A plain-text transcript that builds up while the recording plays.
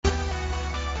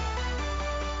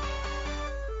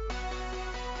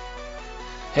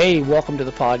Hey, welcome to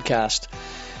the podcast.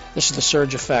 This is The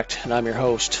Surge Effect, and I'm your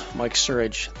host, Mike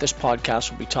Surge. This podcast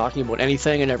will be talking about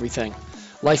anything and everything,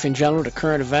 life in general to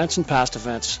current events and past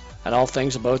events, and all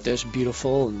things about this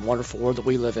beautiful and wonderful world that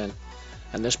we live in.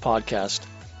 And this podcast,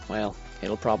 well,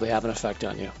 it'll probably have an effect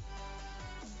on you.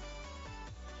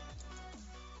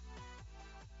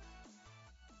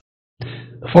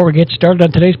 Before we get started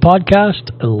on today's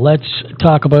podcast, let's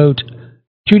talk about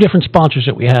two different sponsors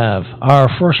that we have. Our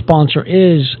first sponsor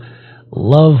is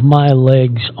Love My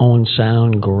Legs Own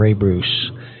Sound Grey Bruce.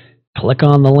 Click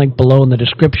on the link below in the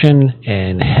description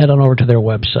and head on over to their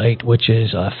website, which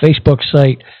is a Facebook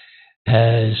site.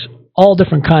 Has all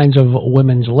different kinds of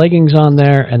women's leggings on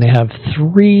there, and they have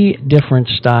 3 different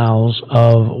styles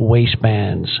of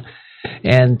waistbands.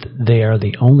 And they are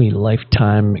the only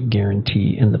lifetime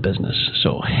guarantee in the business.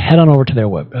 So head on over to their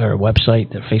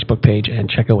website, their Facebook page, and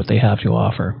check out what they have to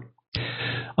offer.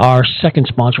 Our second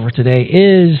sponsor for today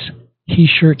is He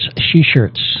Shirts, She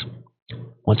Shirts.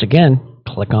 Once again,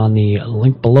 click on the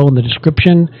link below in the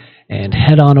description and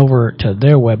head on over to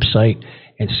their website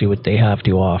and see what they have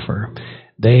to offer.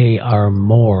 They are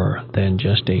more than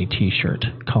just a t-shirt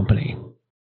company.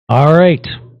 All right,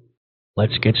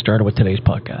 let's get started with today's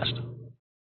podcast.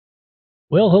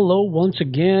 Well, hello once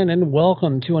again, and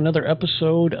welcome to another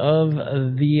episode of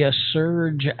the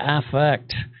Surge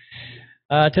Effect.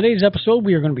 Today's episode,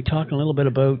 we are going to be talking a little bit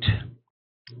about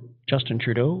Justin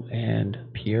Trudeau and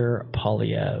Pierre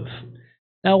Poilievre.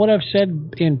 Now, what I've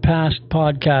said in past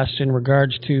podcasts in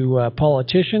regards to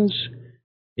politicians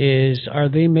is, are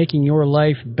they making your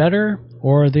life better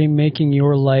or are they making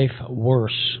your life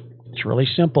worse? It's really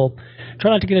simple.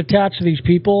 Try not to get attached to these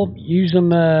people. Use them,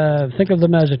 think of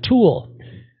them as a tool,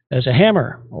 as a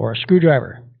hammer or a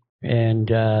screwdriver, and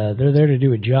they're there to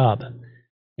do a job.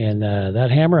 And that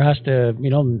hammer has to,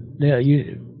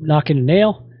 you knock in a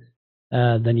nail,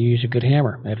 then you use a good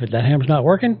hammer. If that hammer's not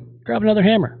working, grab another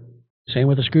hammer. Same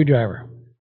with a screwdriver.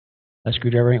 That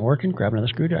screwdriver ain't working, grab another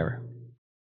screwdriver.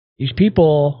 These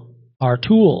people are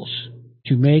tools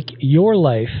to make your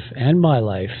life and my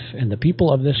life and the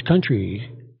people of this country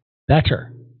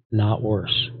better, not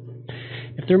worse.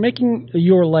 If they're making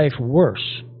your life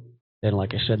worse, then,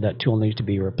 like I said, that tool needs to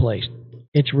be replaced.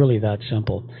 It's really that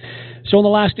simple. So in the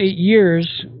last 8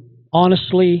 years,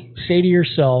 honestly, say to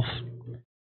yourself,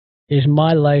 is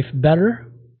my life better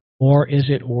or is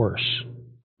it worse?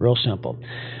 Real simple.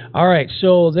 All right,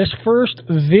 so this first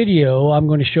video I'm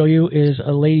going to show you is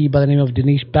a lady by the name of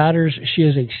Denise Batters. She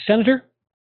is a senator,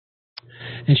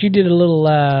 and she did a little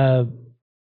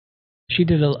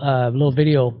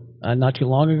video not too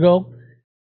long ago,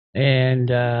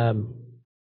 and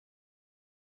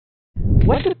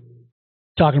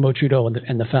talking about Trudeau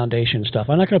and the foundation stuff.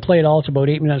 I'm not going to play it all. It's about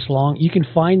 8 minutes long. You can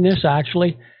find this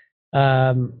actually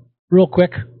real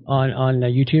quick on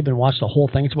YouTube and watch the whole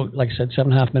thing. It's about, like I said,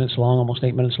 7.5 minutes long, almost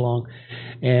 8 minutes long.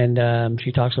 And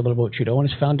she talks a little bit about Trudeau and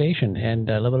his foundation and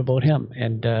a little bit about him.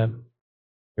 And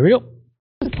here we go.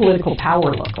 What does political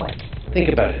power look like? Think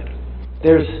about it.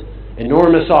 There's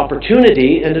enormous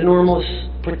opportunity and enormous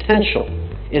potential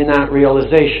in that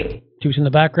realization. Who's in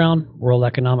the background? World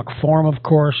Economic Forum, of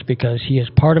course, because he is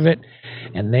part of it,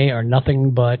 and they are nothing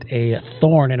but a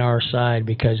thorn in our side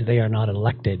because they are not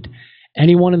elected.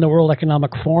 Anyone in the World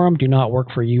Economic Forum do not work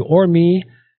for you or me.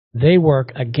 They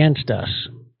work against us,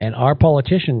 and our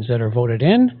politicians that are voted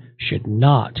in should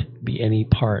not be any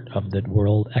part of the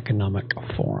World Economic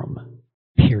Forum,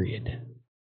 period.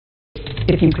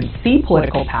 If you could see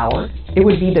political power, it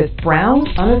would be this brown,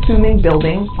 unassuming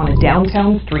building on a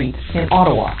downtown street in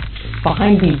Ottawa.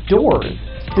 Behind these doors,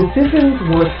 decisions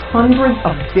worth hundreds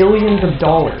of billions of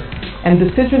dollars, and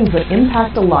decisions that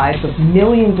impact the lives of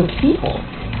millions of people,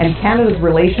 and Canada's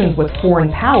relations with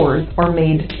foreign powers are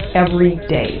made every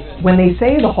day. When they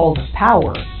say the halls of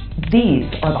power, these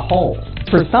are the halls.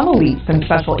 For some elites and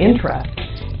special interests,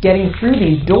 getting through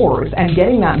these doors and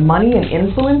getting that money and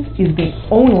influence is the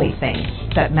only thing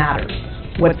that matters.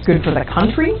 What's good for the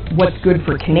country, what's good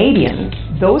for Canadians,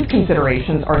 those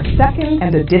considerations are second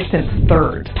and a distant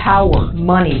third. Power,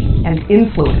 money, and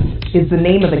influence is the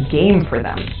name of the game for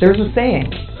them. There's a saying,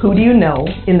 who do you know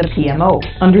in the PMO?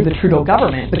 Under the Trudeau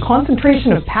government, the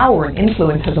concentration of power and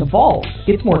influence has evolved.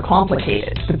 It's more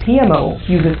complicated. The PMO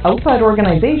uses outside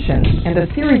organizations and a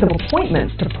series of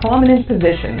appointments to prominent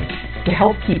positions to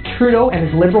help keep Trudeau and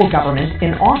his Liberal government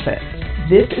in office.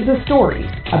 This is a story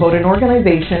about an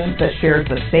organization that shares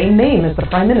the same name as the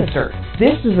Prime Minister.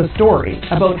 This is a story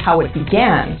about how it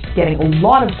began getting a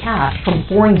lot of cash from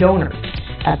foreign donors.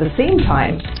 At the same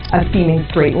time, a seeming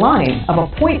straight line of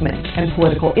appointment and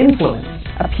political influence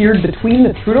appeared between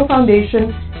the Trudeau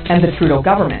Foundation and the Trudeau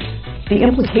government. The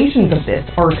implications of this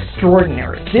are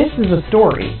extraordinary. This is a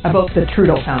story about the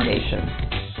Trudeau Foundation.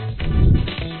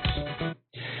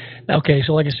 Okay,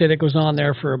 so like I said, it goes on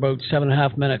there for about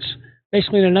 7.5 minutes.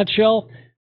 Basically, in a nutshell,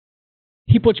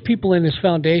 he puts people in his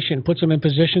foundation, puts them in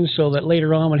positions so that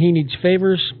later on when he needs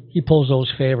favors, he pulls those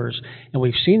favors. And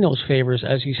we've seen those favors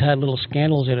as he's had little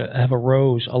scandals that have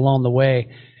arose along the way.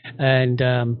 And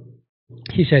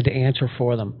he's had to answer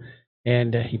for them.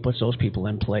 And he puts those people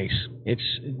in place.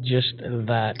 It's just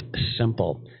that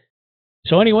simple.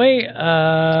 So anyway,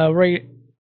 right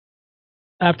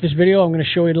after this video, I'm going to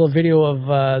show you a little video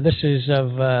of, this is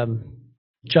of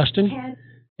Justin,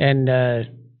 and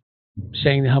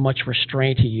saying how much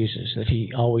restraint he uses, that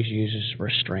he always uses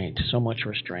restraint, so much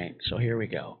restraint. So here we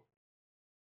go.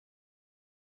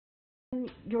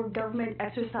 Your government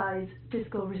exercise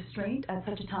fiscal restraint at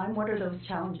such a time? What are those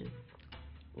challenges?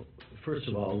 First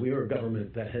of all, we are a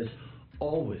government that has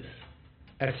always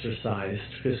exercised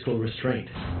fiscal restraint.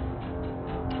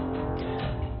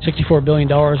 $64 billion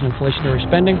in inflationary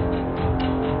spending.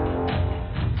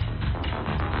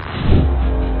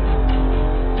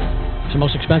 It's the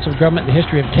most expensive government in the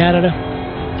history of Canada.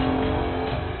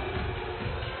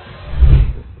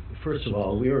 First of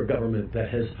all, we are a government that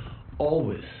has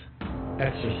always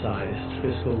exercised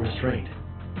fiscal restraint.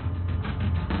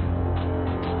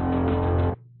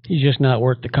 He's just not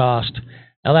worth the cost.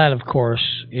 Now that, of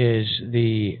course, is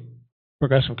the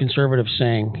progressive conservative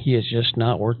saying he is just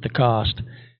not worth the cost.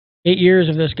 8 years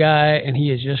of this guy, and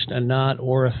he is just not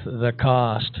worth the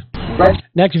cost. Right.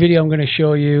 Next video I'm going to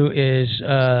show you is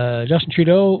Justin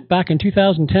Trudeau back in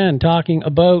 2010 talking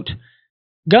about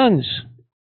guns.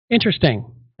 Interesting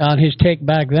on his take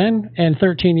back then, and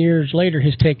 13 years later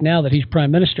his take now that he's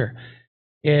Prime Minister.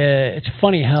 It's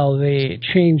funny how they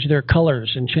change their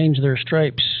colors and change their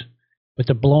stripes with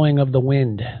the blowing of the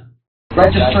wind.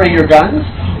 Registering your guns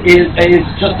is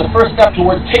just the first step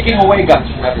towards taking away guns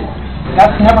from everyone.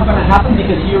 That's never going to happen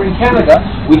because here in Canada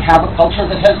we have a culture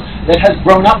that has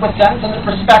grown up with guns and that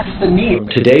respects the need. From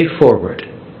today forward,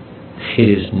 it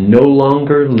is no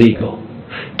longer legal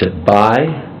to buy,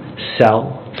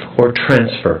 sell, or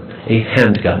transfer a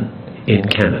handgun in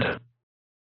Canada.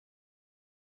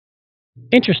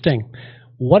 Interesting.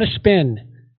 What a spin.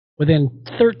 Within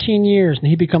 13 years, and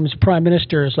he becomes Prime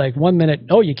Minister, it's like 1 minute,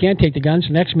 oh, you can't take the guns.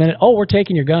 The next minute, oh, we're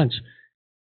taking your guns.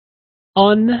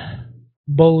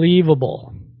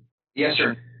 Unbelievable. Yes,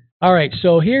 sir. All right,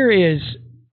 so here is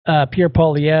Pierre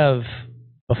Poilievre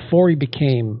before he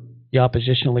became the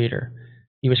opposition leader.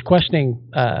 He was questioning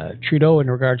Trudeau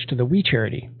in regards to the We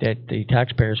Charity that the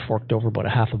taxpayers forked over about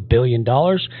 $500 million,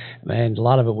 and a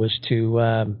lot of it was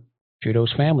to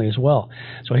Trudeau's family as well.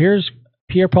 So here's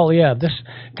Pierre Poilievre. This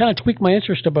kind of tweaked my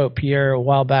interest about Pierre a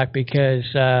while back because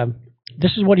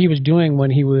this is what he was doing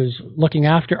when he was looking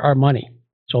after our money.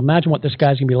 So imagine what this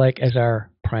guy's going to be like as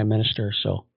our Prime Minister.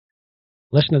 So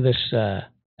listen to this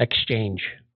exchange.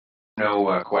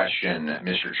 No question,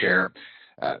 Mr. Chair.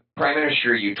 Prime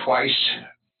Minister, you twice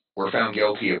were found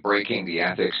guilty of breaking the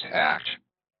Ethics Act.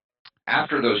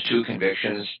 After those two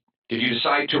convictions, did you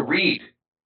decide to read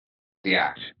the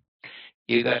Act?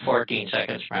 You've got 14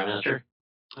 seconds, Prime Minister.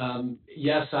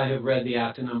 Yes, I have read the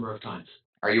Act a number of times.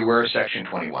 Are you aware of Section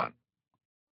 21?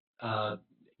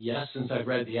 Yes, since I've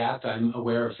read the Act, I'm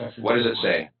aware of Section 21. What does it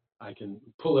say? I can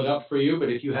pull it up for you, but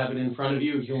if you have it in front of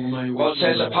you, if you'll remind me. Well, it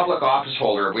says a public office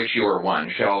holder, of which you are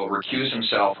one, shall recuse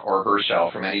himself or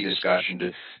herself from any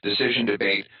discussion, decision,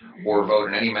 debate, or vote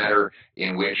in any matter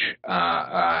in which,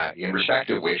 in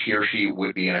respect of which he or she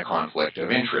would be in a conflict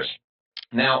of interest.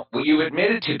 Now, what you've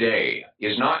admitted today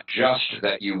is not just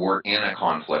that you were in a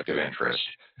conflict of interest,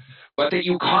 but that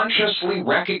you consciously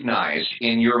recognized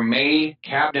in your May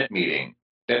cabinet meeting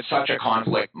that such a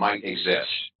conflict might exist.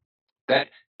 That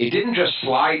it didn't just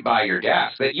slide by your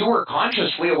desk, that you were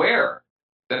consciously aware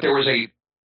that there was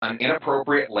an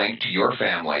inappropriate link to your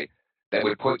family that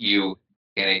would put you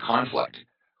in a conflict.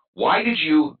 Why did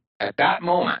you, at that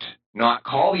moment, not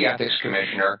call the Ethics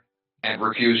Commissioner and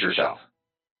recuse yourself?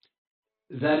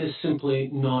 That is simply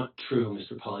not true,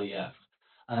 Mr. Poilievre.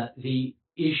 The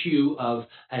issue of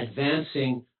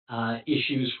advancing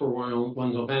issues for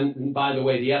one's own, and by the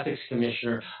way, the Ethics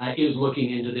Commissioner is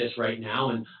looking into this right now,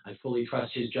 and I fully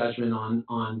trust his judgment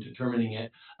on determining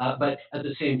it. But at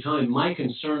the same time, my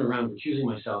concern around recusing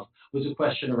myself was a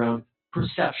question around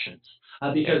perceptions.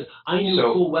 Because I knew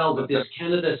full well that this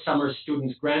Canada Summer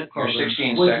Students Grant Program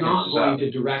was not going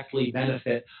to directly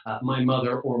benefit my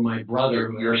mother or my brother.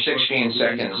 Your 16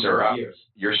 seconds are up.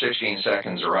 Your 16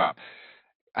 seconds are up.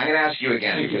 I'm going to ask you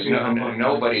again because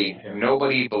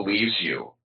nobody believes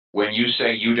you when you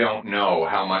say you don't know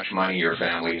how much money your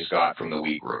family has got from the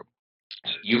We Group.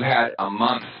 You had a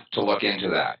month to look into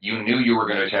that. You knew you were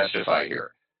going to testify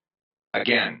here.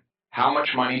 Again, how much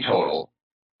money total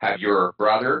have your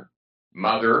brother,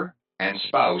 mother, and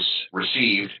spouse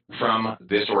received from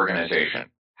this organization?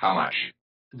 How much?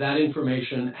 That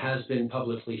information has been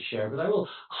publicly shared, but I will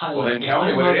highlight. Well, then tell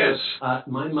me what it is.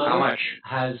 My mother How much?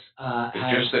 has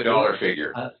just the dollar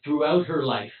figure. Throughout her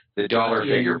life. The dollar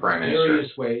figure, Prime Minister.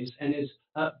 Various ways, and is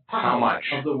proud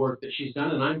of the work that she's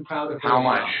done, and I'm proud of her. How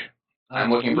much? I'm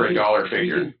looking for a dollar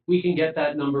figure. We can get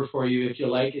that number for you if you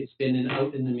like. It's been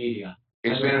out in the media.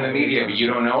 It's been in the media, but you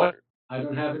don't know it? I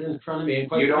don't have it in front of me.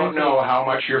 You don't know how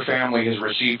much your family has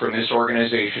received from this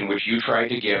organization, which you tried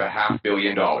to give $500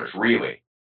 million, really.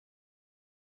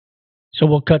 So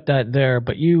we'll cut that there,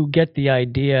 but you get the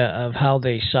idea of how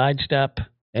they sidestep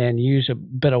and use a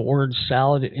bit of word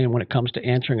salad when it comes to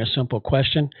answering a simple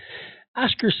question.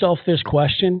 Ask yourself this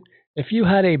question. If you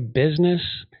had a business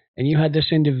and you had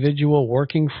this individual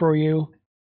working for you,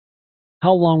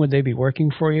 how long would they be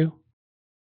working for you?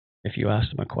 If you asked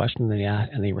them a question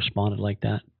and they responded like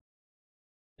that.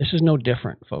 This is no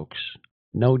different, folks.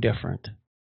 No different.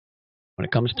 When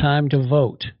it comes time to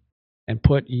vote and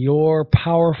put your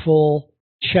powerful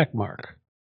check mark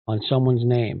on someone's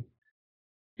name,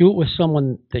 do it with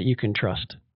someone that you can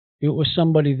trust. Do it with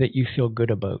somebody that you feel good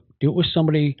about. Do it with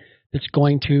somebody that's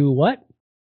going to what?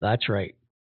 That's right.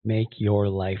 Make your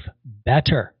life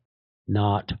better,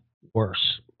 not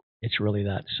worse. It's really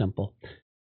that simple.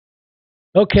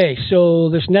 Okay, so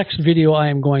this next video I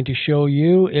am going to show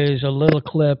you is a little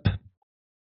clip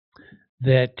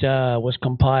that was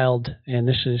compiled, and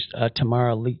this is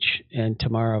Tamara Lich. And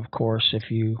Tamara, of course, if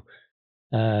you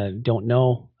don't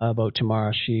know about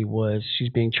Tamara, she's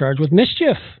being charged with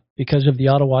mischief because of the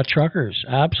Ottawa truckers.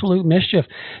 Absolute mischief.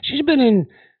 She's been in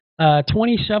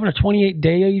 27 or 28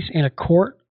 days in a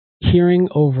court hearing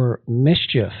over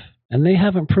mischief, and they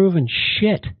haven't proven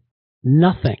shit.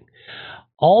 Nothing.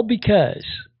 All because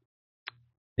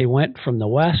they went from the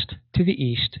west to the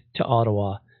east to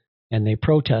Ottawa, and they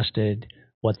protested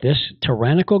what this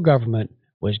tyrannical government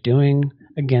was doing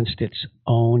against its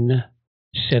own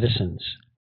citizens.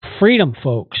 Freedom,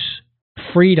 folks.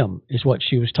 Freedom is what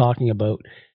she was talking about.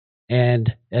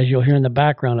 And as you'll hear in the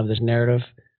background of this narrative,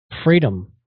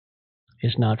 freedom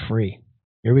is not free.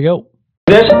 Here we go.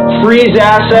 This, freeze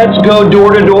assets, go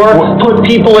door to door, put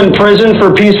people in prison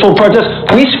for peaceful protests.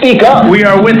 We speak up. We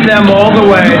are with them all the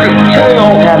way.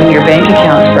 Having your bank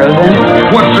accounts frozen.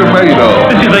 What's it made of?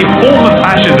 This is a form of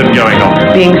fascism going on.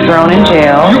 Being thrown in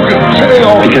jail. You can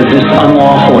tell. Because this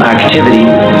unlawful activity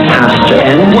has to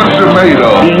end. What's it made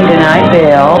of? Being denied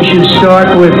bail. We should start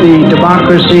with the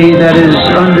democracy that is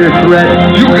under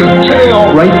threat. You can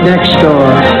tell. Right next door.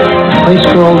 A place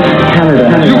called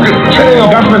Canada. You can tell.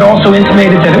 The government also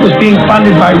intimated that it was being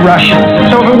funded by Russians.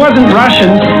 So if it wasn't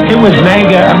Russians, it was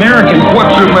MAGA Americans.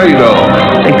 What's it made of?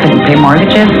 They couldn't pay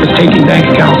mortgages. It was taking bank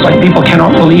accounts. Like, people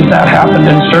cannot believe that happened,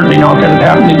 and certainly not that it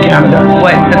happened in Canada.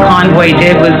 What the convoy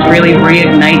did was really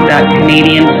reignite that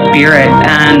Canadian spirit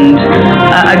and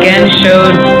again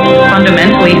showed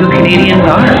fundamentally who Canadians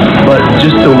are. But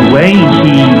just the way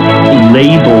he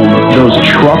labeled those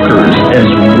truckers as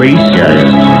racist.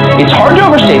 It's hard to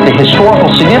overstate the historical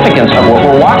significance of what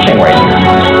we're watching right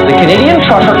now. The Canadian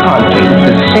trucker convoy is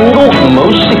the single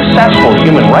most successful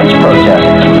human rights protest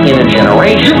in a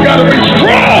generation. You've got to be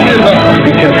strong enough to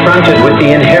be confronted with the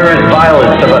inherent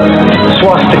violence of a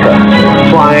swastika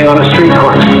flying on a street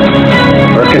corner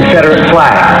or a Confederate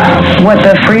flag. What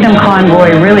the Freedom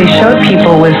Convoy really showed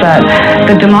people was that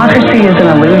the democracy is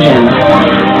an illusion.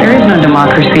 There is no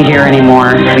democracy here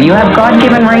anymore. You have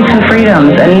God-given rights and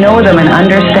freedoms, and know them and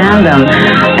understand them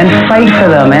and fight for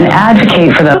them and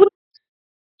advocate for them.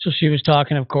 So she was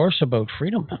talking, of course, about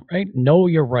freedom, right? Know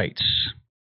your rights.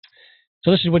 So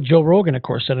this is what Joe Rogan, of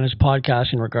course, said in his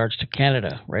podcast in regards to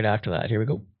Canada right after that. Here we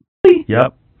go.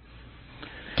 Yep.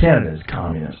 Canada is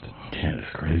communist. Canada's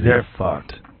crazy. They're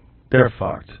fucked. They're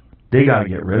fucked. They got to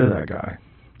get rid of that guy.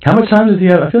 How much time does he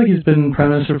have? I feel like he's been Prime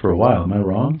Minister for a while. Am I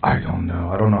wrong? I don't know.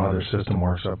 I don't know how their system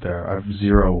works up there. I have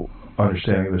zero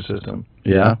understanding of their system.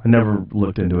 Yeah? I never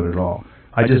looked into it at all.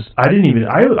 I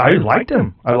liked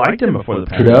him. I liked him before the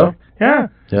pandemic. Trudeau? Yeah.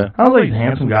 Yeah. I was like,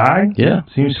 handsome guy. Yeah.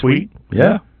 Seems sweet.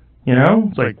 Yeah. You know,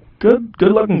 it's like, good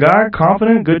looking guy,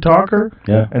 confident, good talker.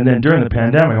 Yeah. And then during the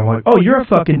pandemic, I'm like, oh, you're a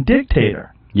fucking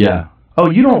dictator. Yeah.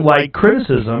 Oh, you don't like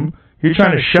criticism. You're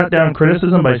trying to shut down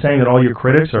criticism by saying that all your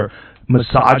critics are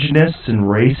misogynists and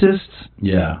racists.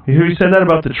 Yeah. You hear he said that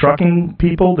about the trucking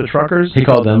people, the truckers? He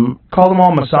called them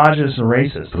all misogynists and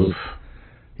racist. Oof.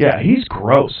 Yeah, he's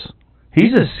gross.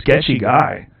 He's a sketchy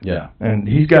guy. Yeah. And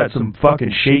he's got some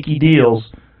fucking shaky deals.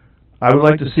 I would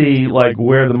like to see like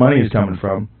where the money is coming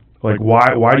from. Like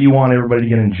why do you want everybody to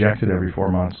get injected every 4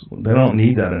 months? They don't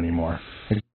need that anymore.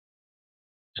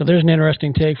 So there's an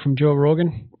interesting take from Joe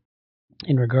Rogan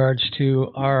in regards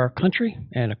to our country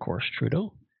and, of course,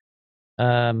 Trudeau.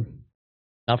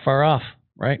 Not far off,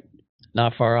 right?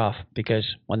 Not far off,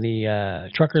 because when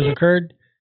the truckers occurred,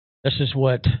 this is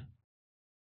what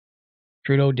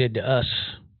Trudeau did to us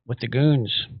with the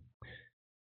goons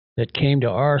that came to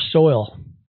our soil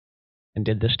and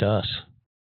did this to us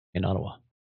in Ottawa.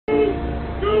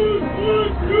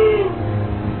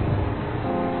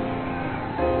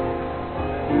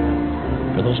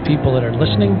 For those people that are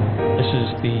listening, this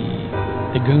is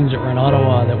the goons that were in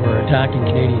Ottawa that were attacking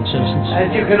Canadian citizens.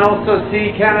 As you can also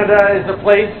see, Canada is a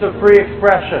place of free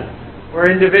expression,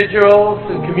 where individuals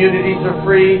and communities are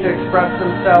free to express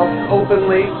themselves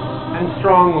openly and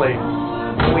strongly.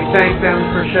 And we thank them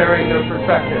for sharing their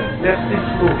perspectives. Merci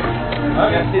beaucoup.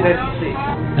 Merci d'être ici.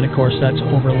 And of course, that's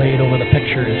overlaid over the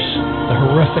pictures, the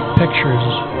horrific pictures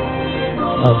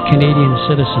of Canadian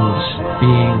citizens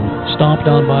being stomped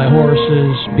on by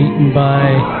horses, beaten by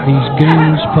these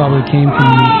goons, probably came from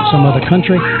some other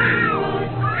country.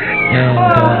 And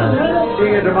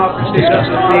being a democracy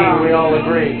doesn't mean we all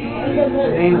agree.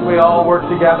 It means we all work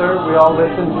together, we all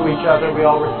listen to each other, we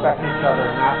all respect each other,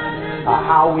 and that's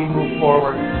how we move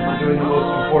forward on doing the most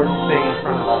important thing in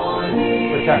front of us,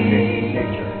 protecting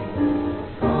nature.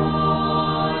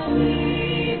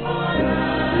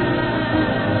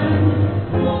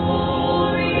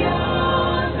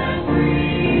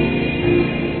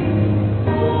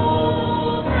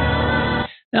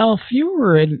 Now, if you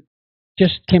were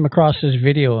just came across this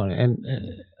video and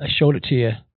I showed it to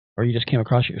you, or you just came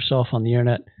across it yourself on the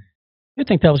internet, you'd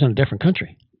think that was in a different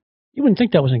country. You wouldn't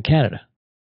think that was in Canada.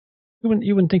 You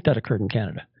wouldn't think that occurred in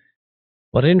Canada.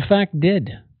 But it in fact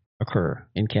did occur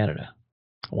in Canada.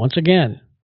 Once again,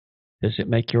 does it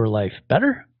make your life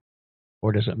better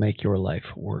or does it make your life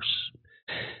worse?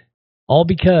 All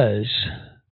because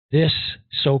this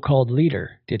so-called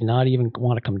leader did not even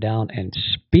want to come down and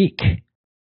speak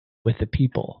with the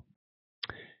people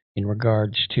in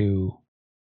regards to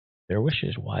their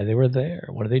wishes, why they were there,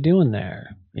 what are they doing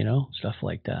there, you know, stuff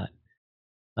like that.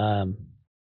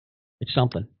 It's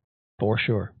something, for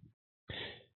sure.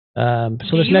 So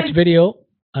this next video,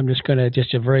 I'm just going to,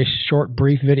 just a very short,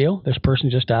 brief video. This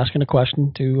person just asking a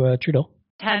question to Trudeau.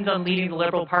 Intends on leading the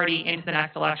Liberal Party into the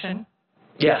next election?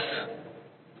 Yes.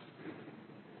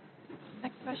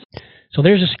 Next question. So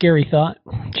there's a scary thought.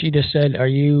 She just said, are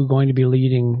you going to be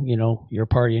leading, you know, your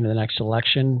party into the next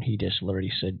election? He just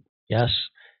literally said, yes.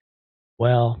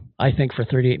 Well, I think for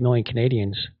 38 million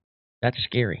Canadians, that's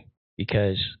scary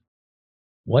because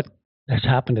what has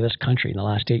happened to this country in the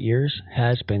last 8 years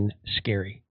has been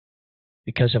scary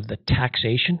because of the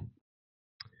taxation,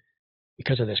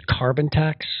 because of this carbon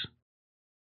tax,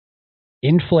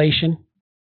 inflation,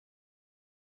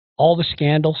 all the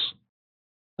scandals.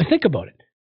 Like, think about it.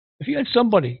 If you had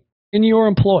somebody in your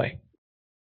employ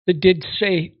that did,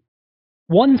 say,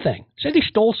 one thing, say they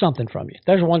stole something from you,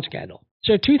 there's one scandal.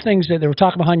 So two things that they were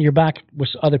talking behind your back with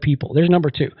other people, there's number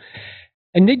two.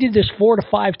 And they did this 4 to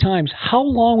 5 times, how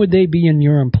long would they be in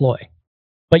your employ?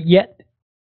 But yet,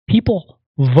 people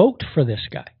vote for this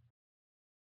guy.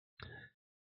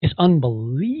 It's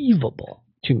unbelievable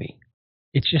to me.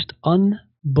 It's just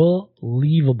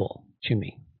unbelievable to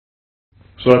me.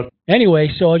 So anyway,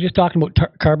 so I was just talking about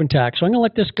carbon tax. So I'm going to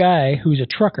let this guy who's a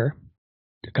trucker,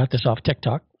 got this off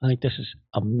TikTok. I think this is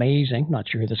amazing. Not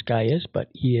sure who this guy is, but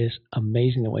he is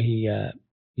amazing the way he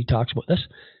talks about this.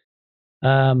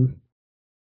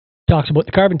 Talks about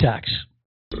the carbon tax.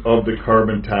 Of the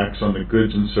carbon tax on the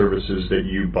goods and services that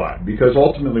you buy. Because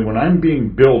ultimately, when I'm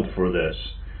being billed for this,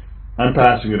 I'm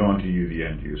passing it on to you, the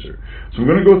end user. So I'm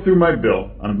going to go through my bill.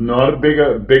 I'm not a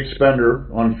big spender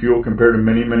on fuel compared to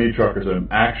many truckers. I'm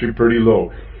actually pretty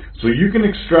low. So you can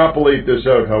extrapolate this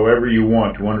out however you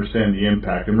want to understand the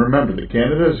impact. And remember that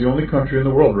Canada is the only country in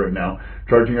the world right now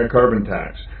charging a carbon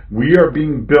tax. We are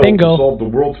being billed to solve the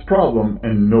world's problem,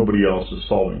 and nobody else is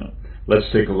solving it. Let's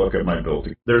take a look at my bill.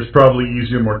 There's probably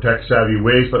easier, more tech-savvy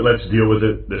ways, but let's deal with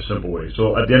it this simple way.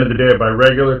 So at the end of the day, I buy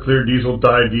regular, clear diesel,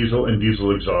 dyed diesel, and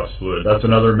diesel exhaust fluid. That's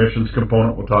another emissions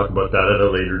component. We'll talk about that at a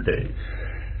later date.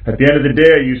 At the end of the day,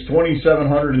 I used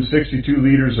 2,762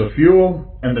 liters of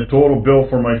fuel, and the total bill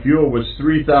for my fuel was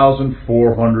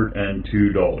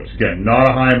 $3,402. Again, not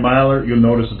a high miler. You'll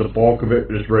notice that the bulk of it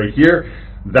is right here.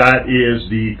 That is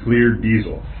the clear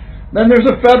diesel. Then there's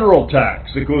a federal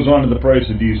tax that goes on to the price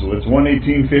of diesel. It's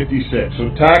 $118.56. So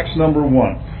tax number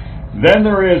one. Then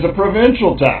there is a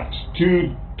provincial tax,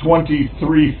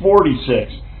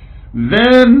 $223.46.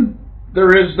 Then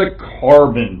there is the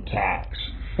carbon tax,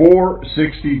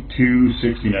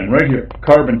 $462.69 right here,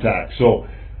 carbon tax. So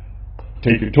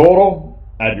take your total,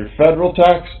 add your federal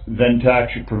tax, then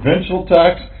tax your provincial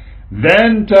tax,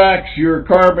 then tax your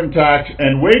carbon tax,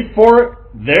 and wait for it,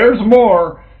 there's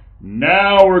more.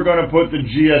 Now we're going to put the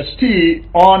GST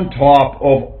on top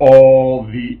of all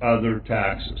the other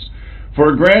taxes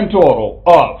for a grand total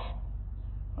of,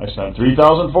 I spent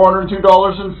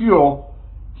 $3,402 in fuel,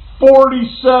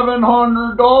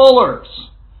 $4,700.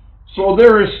 So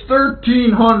there is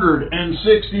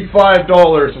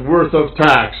 $1,365 worth of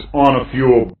tax on a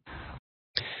fuel.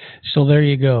 So there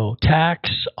you go.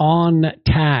 Tax on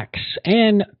tax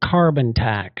and carbon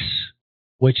tax,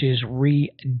 which is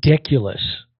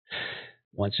ridiculous.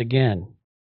 Once again,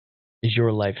 is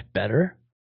your life better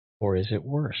or is it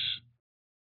worse?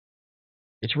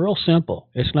 It's real simple.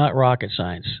 It's not rocket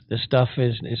science. This stuff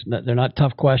they're not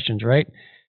tough questions, right?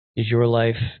 Is your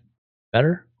life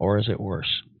better or is it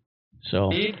worse?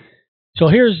 So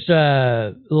here's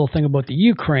a little thing about the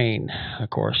Ukraine, of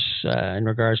course, in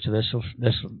regards to this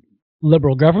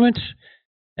liberal government,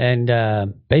 and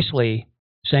basically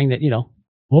saying that,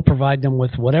 we'll provide them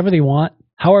with whatever they want,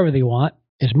 however they want,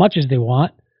 as much as they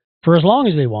want, for as long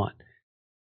as they want.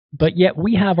 But yet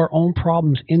we have our own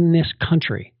problems in this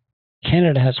country.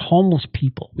 Canada has homeless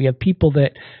people. We have people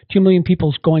 2 million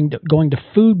people going to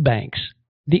food banks.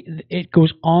 It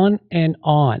goes on and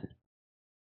on.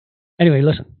 Anyway,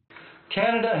 listen.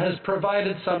 Canada has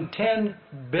provided some $10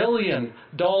 billion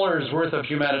worth of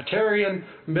humanitarian,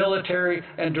 military,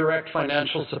 and direct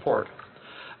financial support.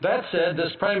 That said,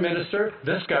 this Prime Minister,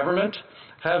 this government,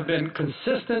 have been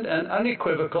consistent and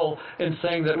unequivocal in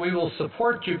saying that we will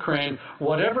support Ukraine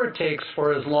whatever it takes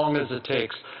for as long as it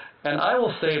takes. And I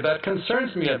will say that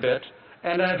concerns me a bit,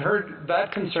 and I've heard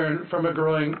that concern from a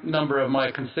growing number of my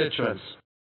constituents.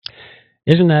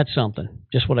 Isn't that something?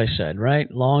 Just what I said, right?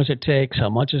 As long as it takes,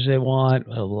 how much as they want,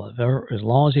 as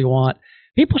long as they want.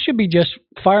 People should be just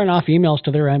firing off emails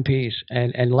to their MPs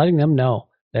and letting them know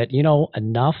that,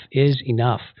 enough is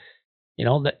enough.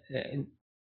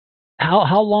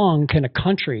 How long can a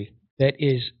country that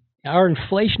our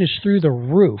inflation is through the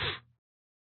roof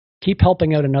keep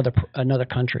helping out another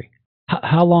country?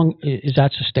 How long is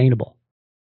that sustainable?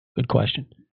 Good question.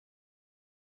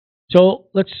 So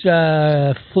let's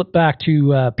flip back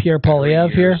to Pierre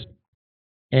Poilievre here,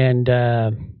 and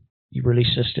he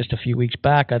released this just a few weeks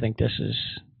back. I think this is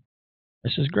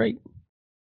great.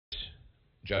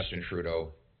 Justin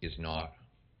Trudeau is not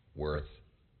worth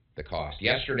the cost.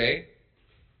 Yesterday,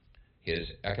 his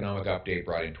economic update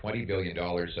brought in $20 billion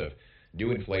of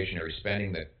new inflationary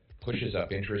spending that pushes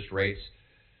up interest rates,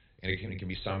 and it can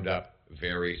be summed up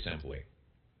very simply.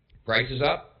 Prices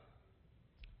up,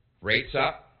 rates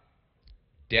up,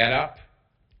 debt up,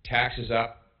 taxes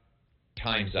up,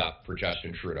 time's up for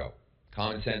Justin Trudeau.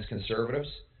 Common sense conservatives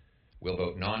will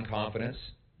vote non-confidence,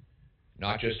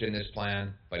 not just in this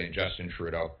plan, but in Justin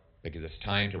Trudeau, because it's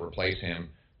time to replace him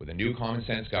with a new common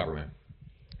sense government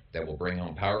that will bring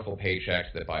home powerful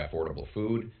paychecks that buy affordable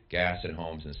food, gas, and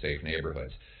homes in safe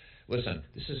neighborhoods. Listen,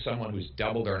 this is someone who's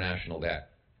doubled our national debt.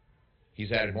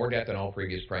 He's added more debt than all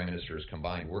previous prime ministers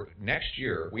combined. Next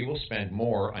year, we will spend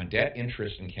more on debt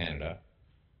interest in Canada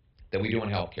than we do on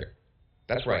healthcare.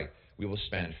 That's right. We will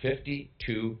spend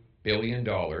 $52 billion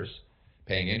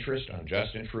paying interest on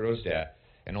Justin Trudeau's debt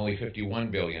and only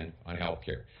 $51 billion on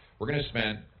healthcare.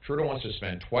 Trudeau wants to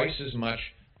spend twice as much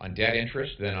on debt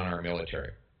interest than on our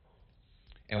military.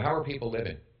 And how are people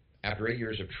living? After 8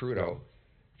 years of Trudeau,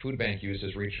 food bank use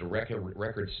has reached a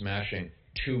record-smashing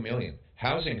 2 million.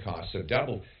 Housing costs have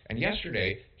doubled. And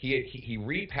yesterday, he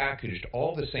repackaged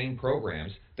all the same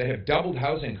programs that have doubled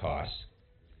housing costs,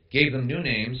 gave them new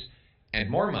names and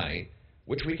more money,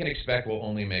 which we can expect will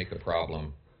only make the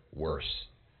problem worse.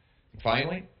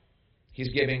 Finally,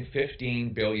 he's giving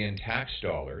 $15 billion tax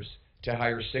dollars to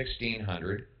hire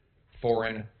 1,600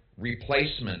 foreign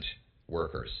replacement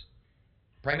workers.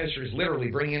 Prime Minister is literally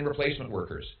bringing in replacement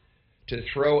workers to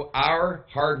throw our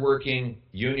hardworking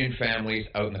union families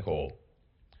out in the cold.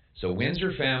 So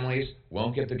Windsor families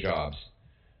won't get the jobs.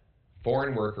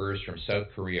 Foreign workers from South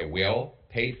Korea will,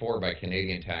 paid for by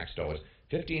Canadian tax dollars.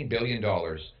 $15 billion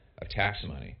of tax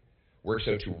money works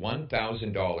out to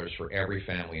 $1,000 for every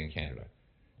family in Canada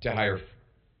to hire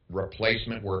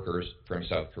replacement workers from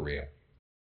South Korea.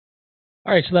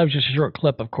 All right, so that was just a short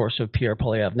clip, of course, of Pierre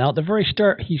Poilievre. Now, at the very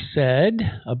start, he said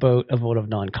about a vote of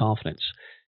non-confidence.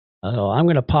 So I'm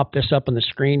going to pop this up on the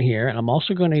screen here, and I'm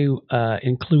also going to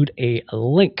include a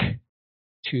link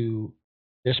to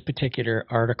this particular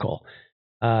article.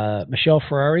 Michelle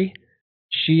Ferrari,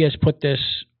 she has put this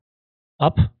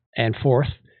up and forth,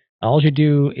 All you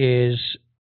do is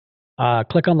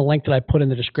click on the link that I put in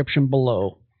the description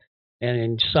below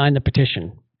and sign the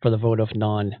petition for the vote of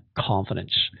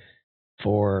non-confidence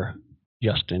for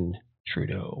Justin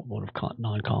Trudeau, vote of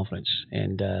non-confidence.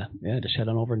 And yeah, just head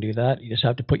on over and do that. You just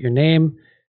have to put your name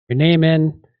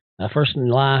in, first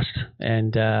and last,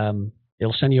 and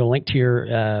it'll send you a link to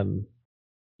your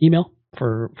email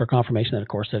for confirmation that, of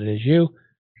course, that it is you,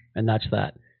 and that's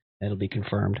that. It'll be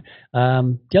confirmed.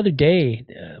 The other day,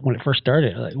 when it first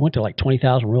started, it went to like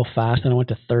 20,000 real fast, and it went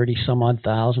to 30-some-odd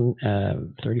thousand,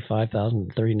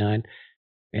 35,000, 39,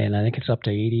 and I think it's up to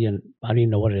 80, and I don't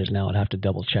even know what it is now. I'd have to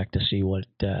double check to see what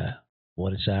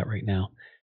it's at right now.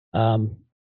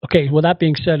 Okay, with that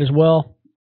being said as well,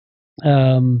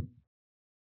 Pierre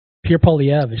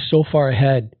Poilievre is so far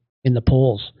ahead in the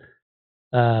polls.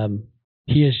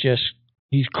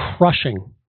 He's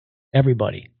crushing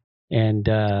everybody. And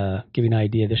give you an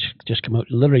idea, this just came out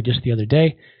literally just the other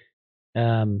day.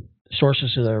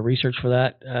 Sources of the research for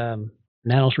that,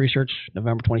 Nanos Research,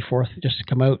 November 24th, just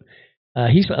come out.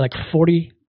 He's like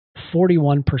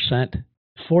 41%.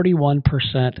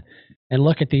 And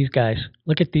look at these guys.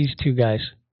 Look at these two guys.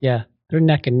 Yeah, they're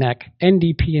neck and neck.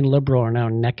 NDP and Liberal are now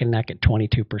neck and neck at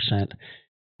 22%. And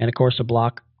of course, the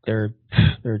Bloc, they're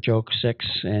a joke, 6,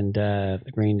 and the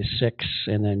Green is 6,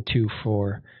 and then 2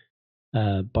 for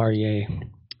Barrier.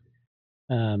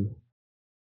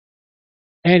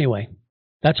 Anyway,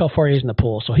 that's how far he is in the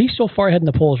polls. So he's so far ahead in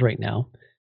the polls right now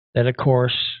that, of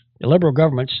course, the Liberal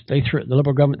government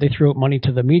threw out money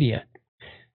to the media,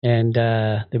 and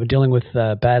they've been dealing with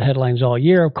bad headlines all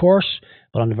year, of course.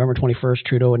 But on November 21st,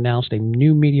 Trudeau announced a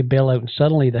new media bailout, and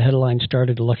suddenly the headlines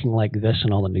started looking like this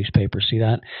in all the newspapers. See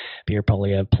that? Pierre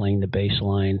Poilievre playing the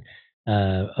baseline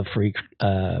of free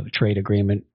trade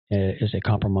agreement is a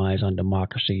compromise on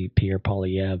democracy. Pierre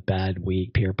Poilievre, bad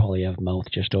week. Pierre Poilievre mouth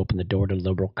just opened the door to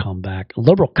liberal comeback.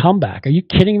 Liberal comeback? Are you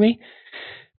kidding me?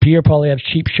 Pierre Poilievre's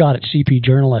cheap shot at CP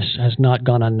journalists has not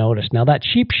gone unnoticed. Now that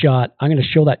cheap shot, I'm going to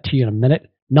show that to you in a minute.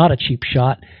 Not a cheap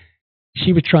shot.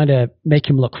 She was trying to make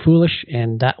him look foolish,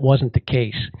 and that wasn't the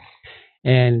case.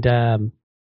 And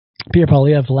Pierre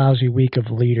Poilievre's lousy week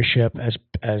of leadership as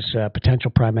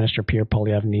potential Prime Minister. Pierre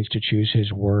Poilievre needs to choose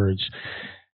his words.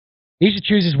 He should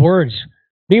choose his words.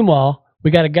 Meanwhile,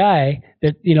 we got a guy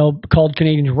that, called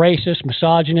Canadians racist,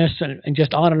 misogynist, and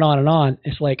just on and on and on.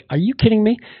 It's like, are you kidding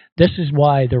me? This is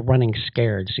why they're running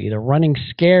scared. See, they're running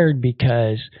scared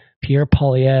because Pierre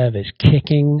Poilievre is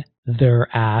kicking their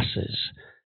asses.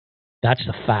 That's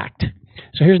the fact.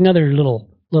 So here's another little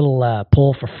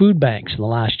poll for food banks in the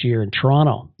last year in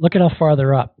Toronto. Look at how far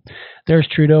they're up. There's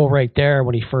Trudeau right there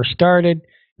when he first started,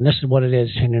 and this is what it is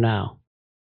now.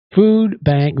 Food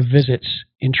bank visits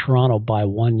in Toronto by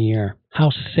 1 year.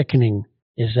 How sickening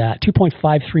is that?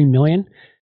 2.53 million?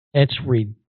 It's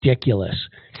ridiculous.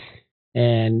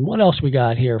 And what else we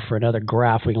got here for another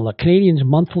graph we can look? Canadians'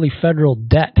 monthly federal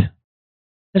debt.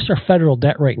 This is our federal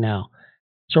debt right now.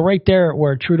 So right there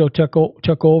where Trudeau took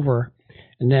over,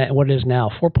 and then what it is now,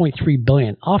 4.3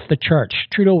 billion. Off the charts.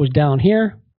 Trudeau was down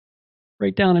here,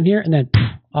 right down in here, and then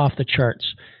off the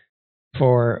charts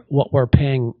for what we're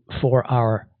paying for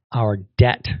our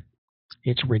debt.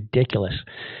 It's ridiculous.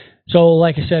 So,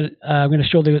 like I said, I'm going to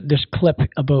show this clip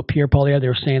about Pierre Poilievre. They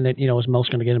were saying that his mouth's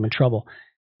going to get him in trouble,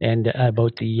 and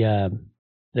about the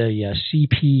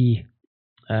CP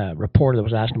reporter that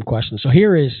was asking him questions. So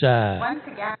here is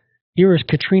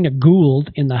Katrina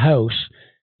Gould in the House.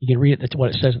 You can read it. What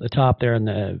it says at the top there, and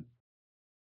as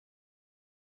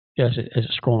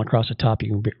it's scrolling across the top,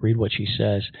 you can read what she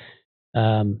says.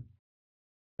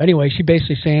 Anyway, she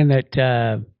basically saying that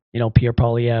Pierre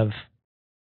Poilievre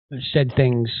said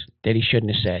things that he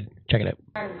shouldn't have said. Check it out.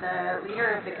 The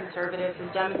leader of the Conservatives is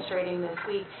demonstrating this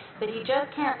week that he just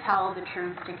can't tell the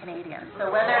truth to Canadians. So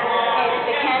whether it's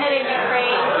the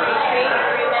Canada-Ukraine free trade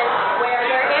agreement, where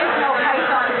there is no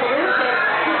price on pollution,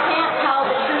 he can't tell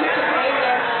the truth to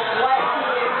Canadians what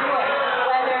he is doing.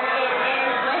 Whether it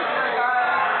is with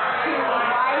regard to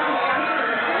why he entered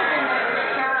the prison in the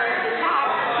terrorist attack,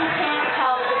 he can't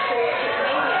tell the truth to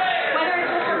Canadians. Whether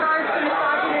it's with regard to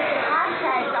misogynistic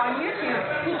hashtags on YouTube,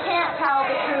 he can't tell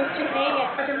the truth to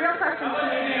Canadians. But the real question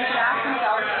Canadians should ask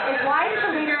themselves is, why did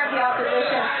the leader of the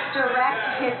opposition direct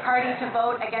his party to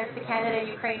vote against the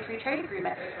Canada-Ukraine free trade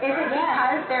agreement? Is it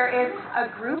because there is a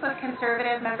group of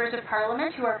Conservative members of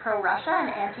Parliament who are pro-Russia and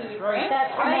anti-Ukraine,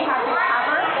 and they have to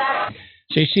cover that?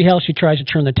 So you see how she tries to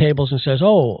turn the tables and says,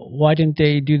 oh, why didn't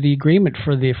they do the agreement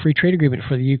for the free trade agreement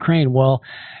for the Ukraine? Well,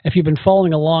 if you've been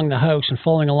following along the House and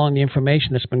following along the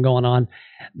information that's been going on,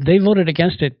 they voted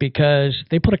against it because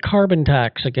they put a carbon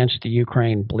tax against the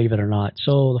Ukraine, believe it or not.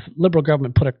 So the Liberal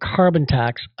government put a carbon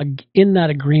tax in that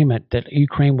agreement that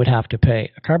Ukraine would have to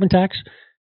pay. A carbon tax?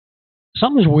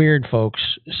 Something's weird, folks.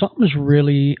 Something's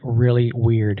really, really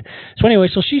weird. So anyway,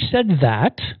 so she said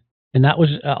that. And that was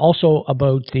also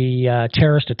about the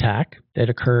terrorist attack that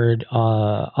occurred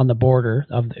on the border.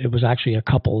 It was actually a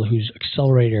couple whose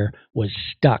accelerator was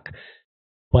stuck.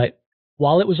 But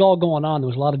while it was all going on, there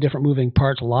was a lot of different moving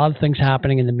parts, a lot of things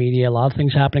happening in the media, a lot of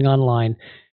things happening online.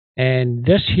 And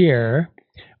this here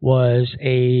was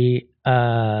a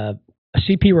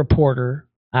CP reporter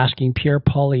asking Pierre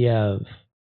Poilievre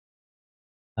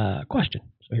a question.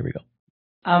 So here we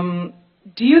go.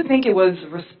 Do you think it was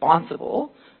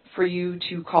responsible for you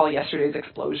to call yesterday's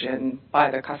explosion by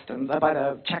the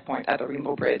checkpoint at the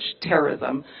Rainbow Bridge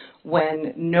terrorism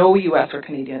when no U.S. or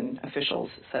Canadian officials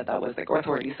said that was or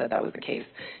authorities said that was the case,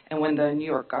 and when the New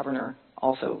York governor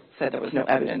also said there was no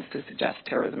evidence to suggest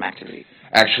terrorism activity?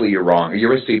 Actually, you're wrong.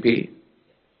 You're with CP?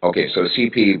 Okay, so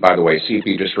CP, by the way,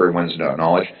 CP, just for everyone's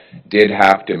knowledge, did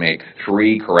have to make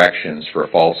 3 corrections for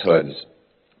falsehoods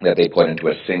that they put into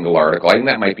a single article. I think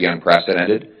that might be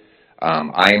unprecedented.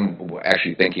 I'm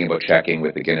actually thinking about checking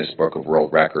with the Guinness Book of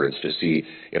World Records to see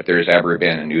if there's ever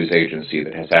been a news agency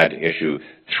that has had to issue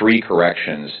 3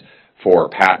 corrections for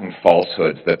patent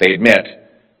falsehoods that they admit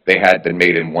they had been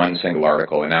made in one single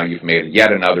article, and now you've made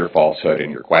yet another falsehood in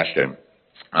your question.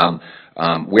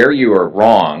 Where you are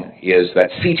wrong is that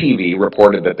CTV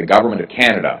reported that the government of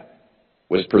Canada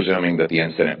was presuming that the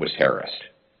incident was terrorist.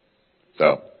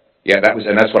 So, yeah,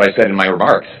 and that's what I said in my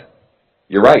remarks.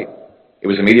 You're right. It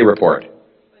was a media report.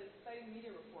 But it's citing media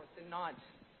reports and not...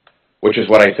 Which is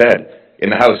what I said.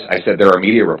 In the House, I said there are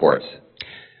media reports.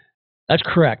 That's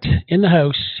correct. In the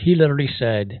House, he literally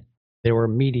said there were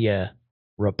media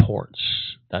reports.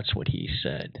 That's what he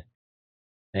said.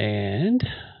 And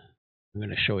I'm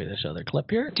going to show you this other clip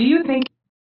here. Do you think...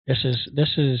 This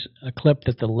is a clip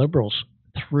that the Liberals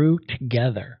threw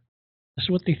together. This is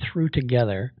what they threw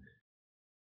together,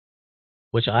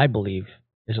 which I believe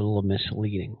is a little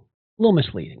misleading.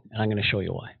 And I'm going to show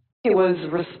you why. It was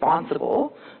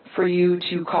responsible for you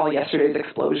to call yesterday's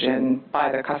explosion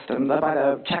by the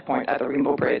checkpoint at the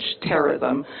Rainbow Bridge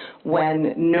terrorism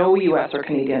when no U.S. or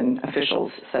Canadian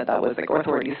officials said that was or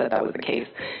authorities said that was the case,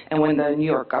 and when the New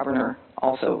York governor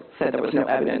also said there was no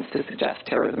evidence to suggest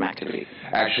terrorism activity.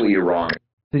 Actually, you're wrong.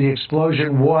 The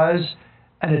explosion was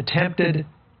an attempted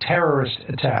terrorist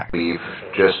attack. We've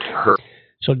just heard.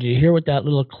 So did you hear what that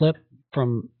little clip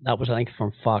that was, I think,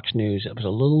 from Fox News? It was a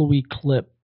little wee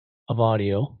clip of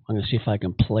audio. I'm going to see if I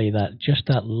can play just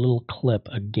that little clip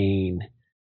again.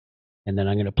 And then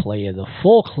I'm going to play you the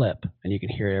full clip, and you can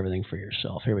hear everything for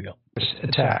yourself. Here we go.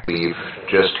 Attack. We've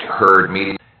just heard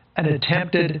media. An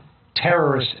attempted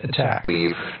terrorist attack.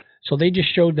 So they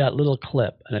just showed that little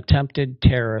clip, an attempted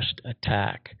terrorist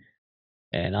attack.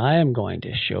 And I am going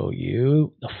to show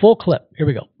you the full clip. Here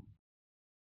we go.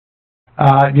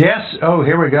 Yes. Oh,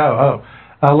 here we go.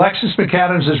 Alexis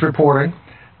McAdams is reporting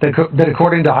that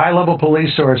according to high-level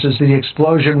police sources, the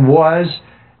explosion was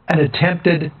an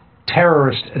attempted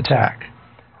terrorist attack.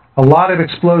 A lot of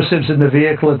explosives in the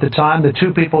vehicle at the time. The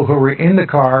 2 people who were in the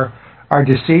car are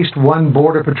deceased. 1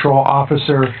 Border Patrol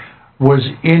officer was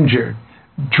injured.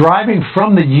 Driving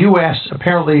from the U.S.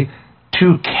 apparently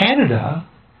to Canada,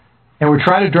 and we're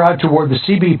trying to drive toward the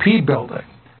CBP building.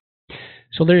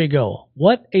 So there you go.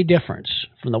 What a difference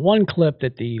from the one clip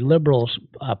that the Liberals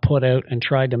put out and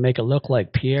tried to make it look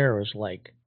like Pierre was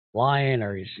like lying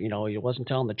or he wasn't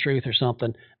telling the truth or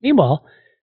something. Meanwhile,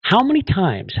 how many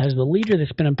times has the leader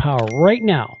that's been in power right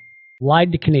now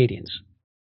lied to Canadians,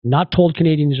 not told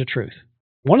Canadians the truth?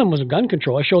 One of them was gun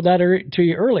control. I showed that to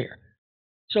you earlier.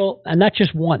 So, and that's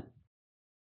just one.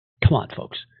 Come on,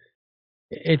 folks.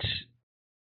 It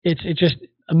just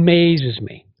amazes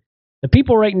me. The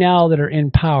people right now that are in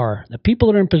power, the people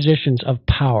that are in positions of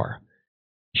power,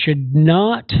 should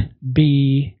not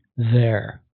be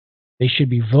there. They should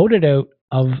be voted out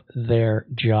of their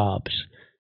jobs.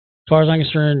 As far as I'm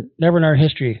concerned, never in our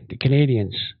history did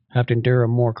Canadians have to endure a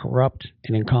more corrupt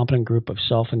and incompetent group of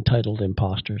self-entitled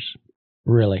imposters.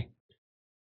 Really.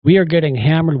 We are getting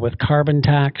hammered with carbon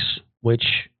tax, which,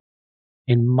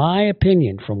 in my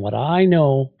opinion, from what I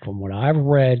know, from what I've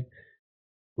read,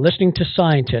 listening to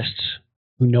scientists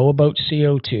who know about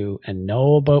CO2 and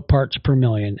know about parts per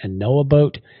million and know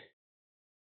about,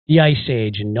 the Ice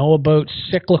Age and know about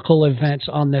cyclical events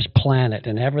on this planet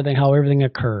and everything, how everything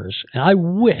occurs. And I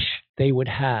wish they would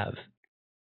have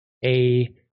a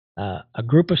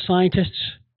group of scientists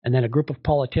and then a group of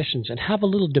politicians and have a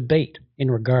little debate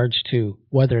in regards to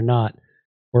whether or not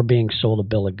we're being sold a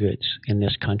bill of goods in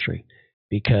this country.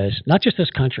 Because not just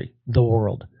this country, the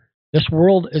world. This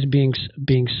world is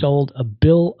being sold a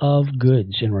bill of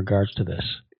goods in regards to this.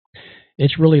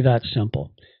 It's really that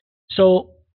simple.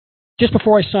 So just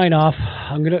before I sign off,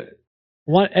 I'm going to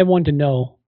want everyone to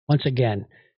know, once again,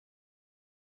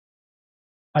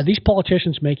 are these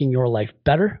politicians making your life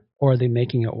better or are they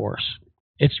making it worse?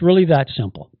 It's really that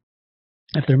simple.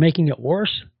 If they're making it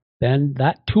worse, then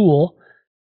that tool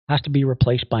has to be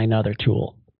replaced by another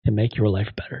tool to make your life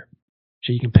better.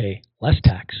 So you can pay less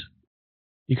tax.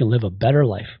 You can live a better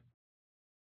life.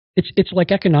 It's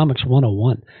like economics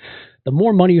 101. The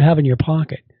more money you have in your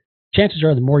pocket, chances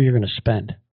are the more you're going to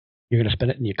spend. You're going to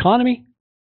spend it in the economy,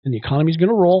 and the economy is going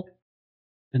to roll,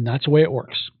 and that's the way it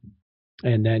works.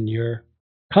 And then your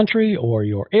country or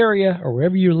your area or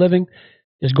wherever you're living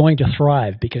is going to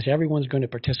thrive because everyone's going to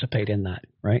participate in that,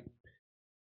 right?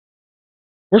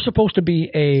 We're supposed to be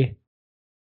a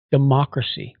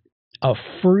democracy, a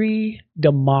free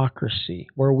democracy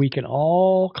where we can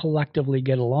all collectively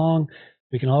get along.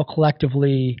 We can all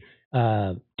collectively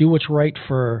do what's right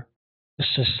for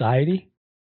society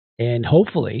and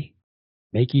hopefully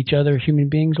make each other human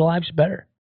beings' lives better.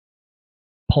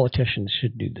 Politicians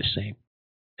should do the same.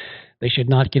 They should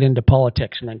not get into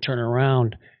politics and then turn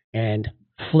around and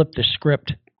flip the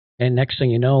script. And next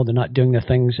thing you know, they're not doing the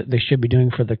things that they should be doing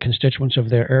for the constituents of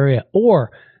their area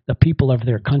or the people of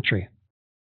their country.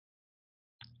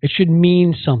 It should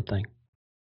mean something.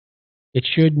 It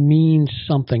should mean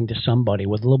something to somebody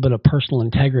with a little bit of personal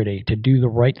integrity to do the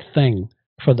right thing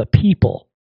for the people.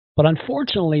 But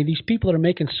unfortunately, these people that are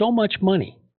making so much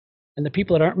money and the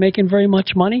people that aren't making very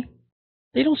much money,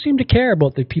 they don't seem to care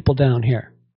about the people down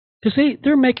here. Because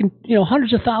they're making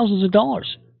hundreds of thousands of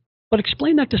dollars. But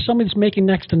explain that to somebody that's making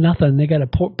next to nothing. They got to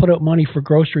put out money for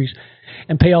groceries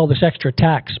and pay all this extra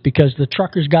tax because the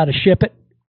trucker's got to ship it.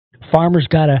 Farmer's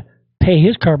got to pay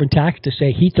his carbon tax to,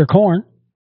 say, heat their corn.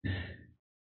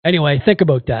 Anyway, think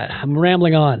about that. I'm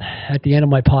rambling on at the end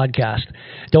of my podcast.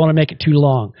 Don't want to make it too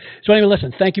long. So anyway,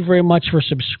 listen, thank you very much for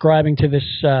subscribing to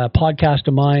this podcast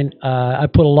of mine. I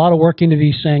put a lot of work into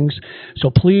these things. So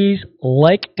please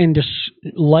like and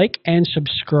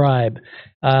subscribe.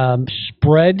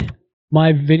 Spread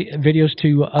my videos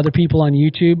to other people on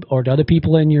YouTube or to other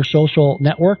people in your social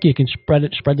network. You can spread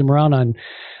them around on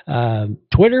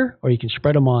Twitter, or you can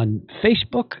spread them on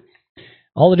Facebook.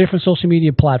 All the different social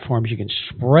media platforms, you can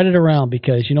spread it around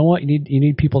because you know what? You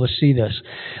need people to see this.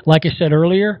 Like I said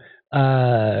earlier,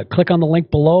 click on the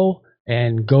link below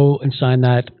and go and sign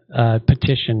that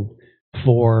petition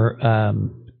for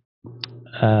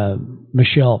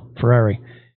Michelle Ferrari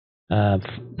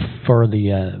for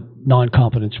the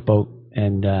non-competence vote.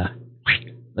 And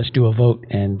let's do a vote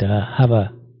and have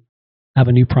a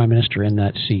new prime minister in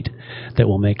that seat that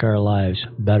will make our lives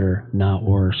better, not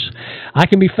worse. I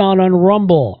can be found on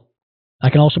Rumble. I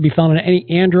can also be found on any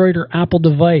Android or Apple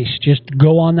device. Just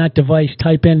go on that device,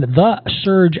 type in The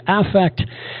Surge Affect,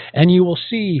 and you will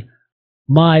see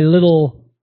my little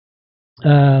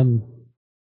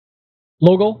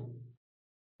logo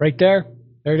right there.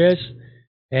 There it is.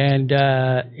 And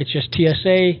it's just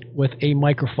TSA with a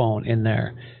microphone in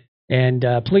there. And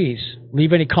please,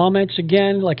 leave any comments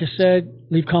again. Like I said,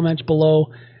 leave comments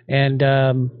below. And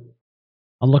I'm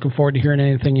looking forward to hearing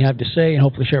anything you have to say and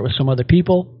hopefully share it with some other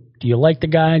people. Do you like the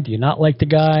guy? Do you not like the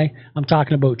guy? I'm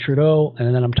talking about Trudeau,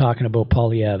 and then I'm talking about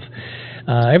Poilievre.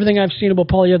 Everything I've seen about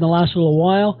Poilievre in the last little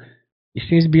while, he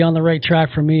seems to be on the right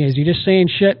track for me. Is he just saying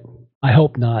shit? I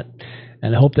hope not.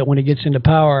 And I hope that when he gets into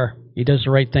power, he does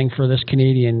the right thing for this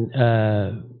Canadian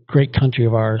great country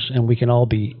of ours, and we can all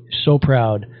be so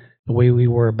proud the way we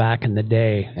were back in the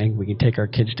day, and we can take our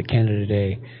kids to Canada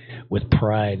today with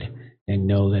pride and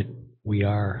know that we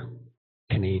are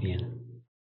Canadian.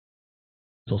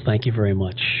 So thank you very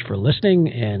much for listening,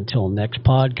 and until next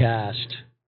podcast.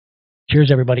 Cheers,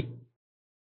 everybody.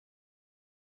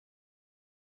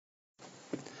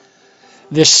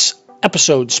 This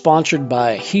episode sponsored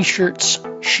by He Shirts,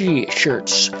 She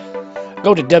Shirts.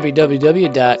 Go to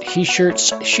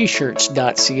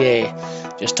www.heshirtssheshirts.ca.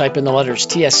 Just type in the letters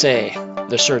TSA,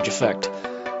 The Surge Effect.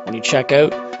 When you check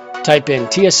out, type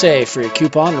in TSA for your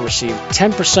coupon and receive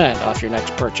 10% off your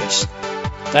next purchase.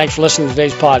 Thanks for listening to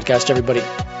today's podcast, everybody.